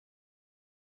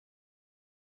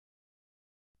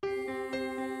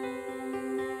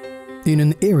In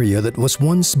an area that was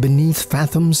once beneath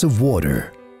fathoms of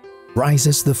water,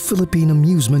 rises the Philippine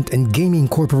Amusement and Gaming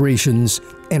Corporation's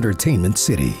Entertainment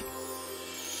City.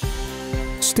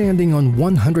 Standing on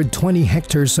 120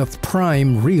 hectares of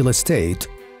prime real estate,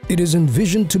 it is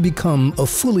envisioned to become a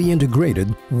fully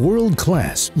integrated,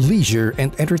 world-class leisure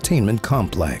and entertainment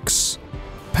complex.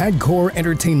 Pagcor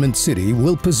Entertainment City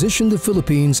will position the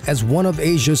Philippines as one of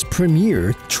Asia's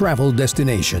premier travel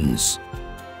destinations.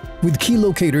 With key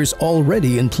locators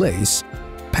already in place,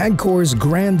 Pagcor's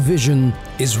grand vision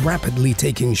is rapidly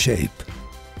taking shape.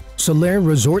 Soler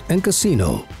Resort and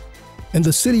Casino and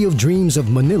the City of Dreams of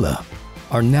Manila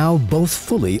are now both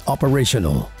fully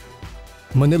operational.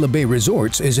 Manila Bay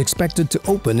Resorts is expected to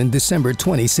open in December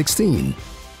 2016,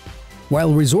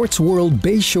 while Resorts World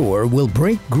Bayshore will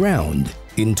break ground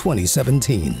in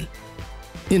 2017.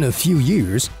 In a few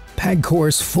years,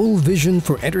 Pagcor's full vision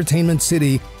for Entertainment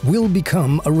City will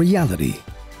become a reality,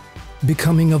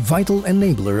 becoming a vital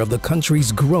enabler of the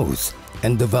country's growth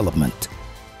and development.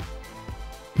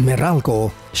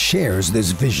 Meralco shares this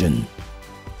vision,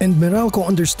 and Meralco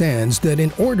understands that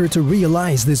in order to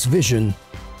realize this vision,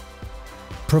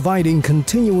 providing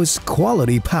continuous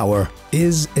quality power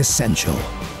is essential.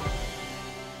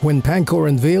 When Pagcor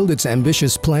unveiled its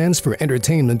ambitious plans for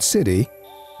Entertainment City,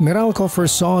 Meralco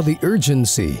foresaw the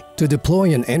urgency to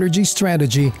deploy an energy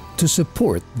strategy to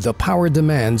support the power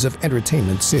demands of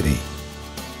Entertainment City.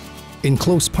 In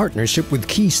close partnership with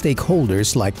key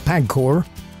stakeholders like Pagcor,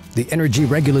 the Energy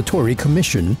Regulatory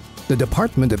Commission, the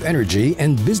Department of Energy,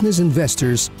 and business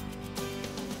investors,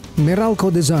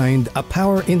 Meralco designed a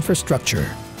power infrastructure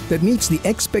that meets the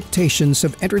expectations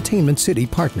of Entertainment City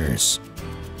partners,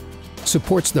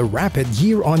 supports the rapid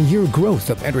year-on-year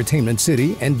growth of Entertainment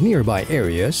City and nearby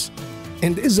areas,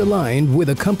 and is aligned with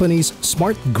the company's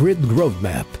smart grid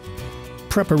roadmap.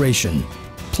 Preparation,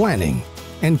 planning,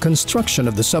 and construction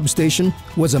of the substation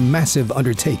was a massive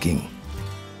undertaking,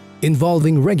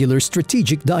 involving regular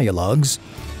strategic dialogues,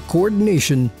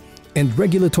 coordination, and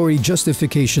regulatory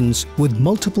justifications with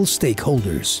multiple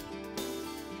stakeholders.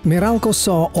 Meralco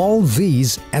saw all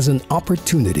these as an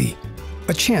opportunity,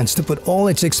 a chance to put all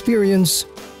its experience,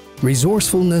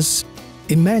 resourcefulness,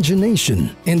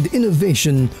 imagination, and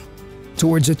innovation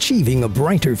towards achieving a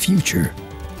brighter future.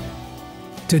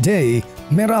 Today,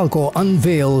 Meralco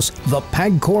unveils the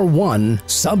PAGCOR-1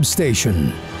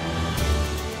 Substation.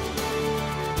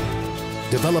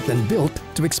 Developed and built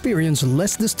to experience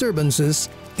less disturbances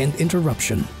and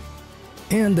interruption,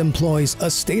 and employs a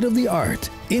state-of-the-art,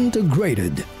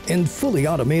 integrated, and fully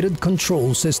automated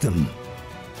control system.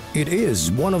 It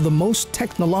is one of the most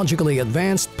technologically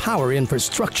advanced power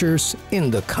infrastructures in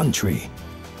the country.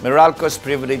 Meralco is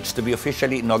privileged to be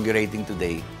officially inaugurating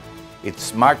today its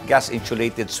Smart Gas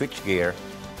Insulated Switchgear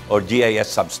or GIS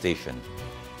substation.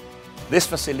 This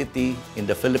facility in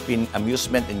the Philippine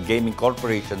Amusement and Gaming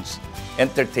Corporation's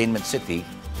Entertainment City,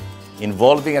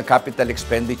 involving a capital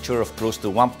expenditure of close to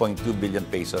 1.2 billion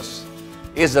pesos,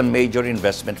 is a major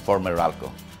investment for Meralco.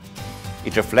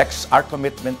 It reflects our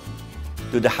commitment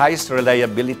to the highest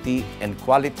reliability and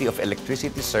quality of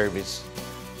electricity service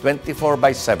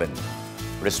 24/7,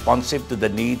 responsive to the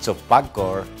needs of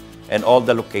Pagcor and all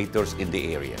the locators in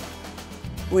the area.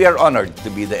 We are honored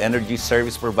to be the energy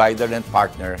service provider and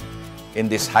partner in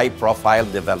this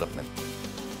high-profile development,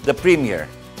 the premier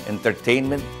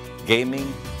entertainment,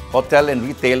 gaming, hotel, and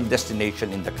retail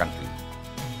destination in the country.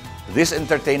 This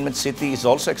Entertainment City is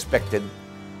also expected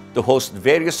to host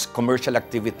various commercial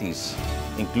activities,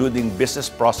 including business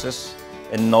process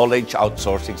and knowledge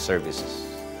outsourcing services.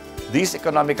 These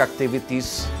economic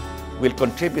activities will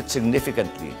contribute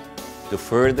significantly to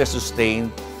further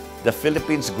sustain the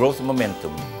Philippines' growth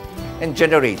momentum and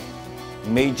generate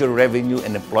major revenue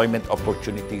and employment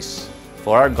opportunities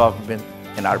for our government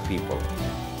and our people.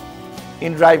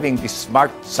 In driving this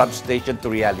smart substation to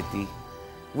reality,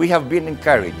 we have been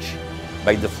encouraged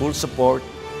by the full support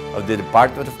of the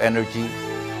Department of Energy,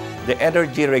 the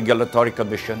Energy Regulatory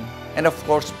Commission, and of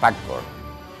course Pagcor,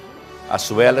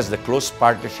 as well as the close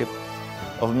partnership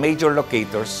of major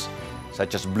locators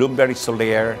such as Bloomberg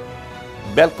Soler,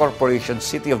 Bell Corporation's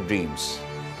City of Dreams,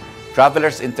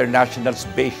 Travelers International's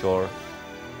Bayshore,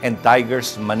 and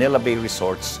Tiger's Manila Bay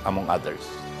Resorts, among others.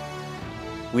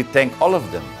 We thank all of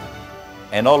them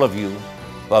and all of you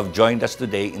who have joined us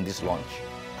today in this launch.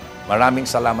 Maraming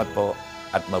salamat po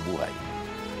at mabuhay.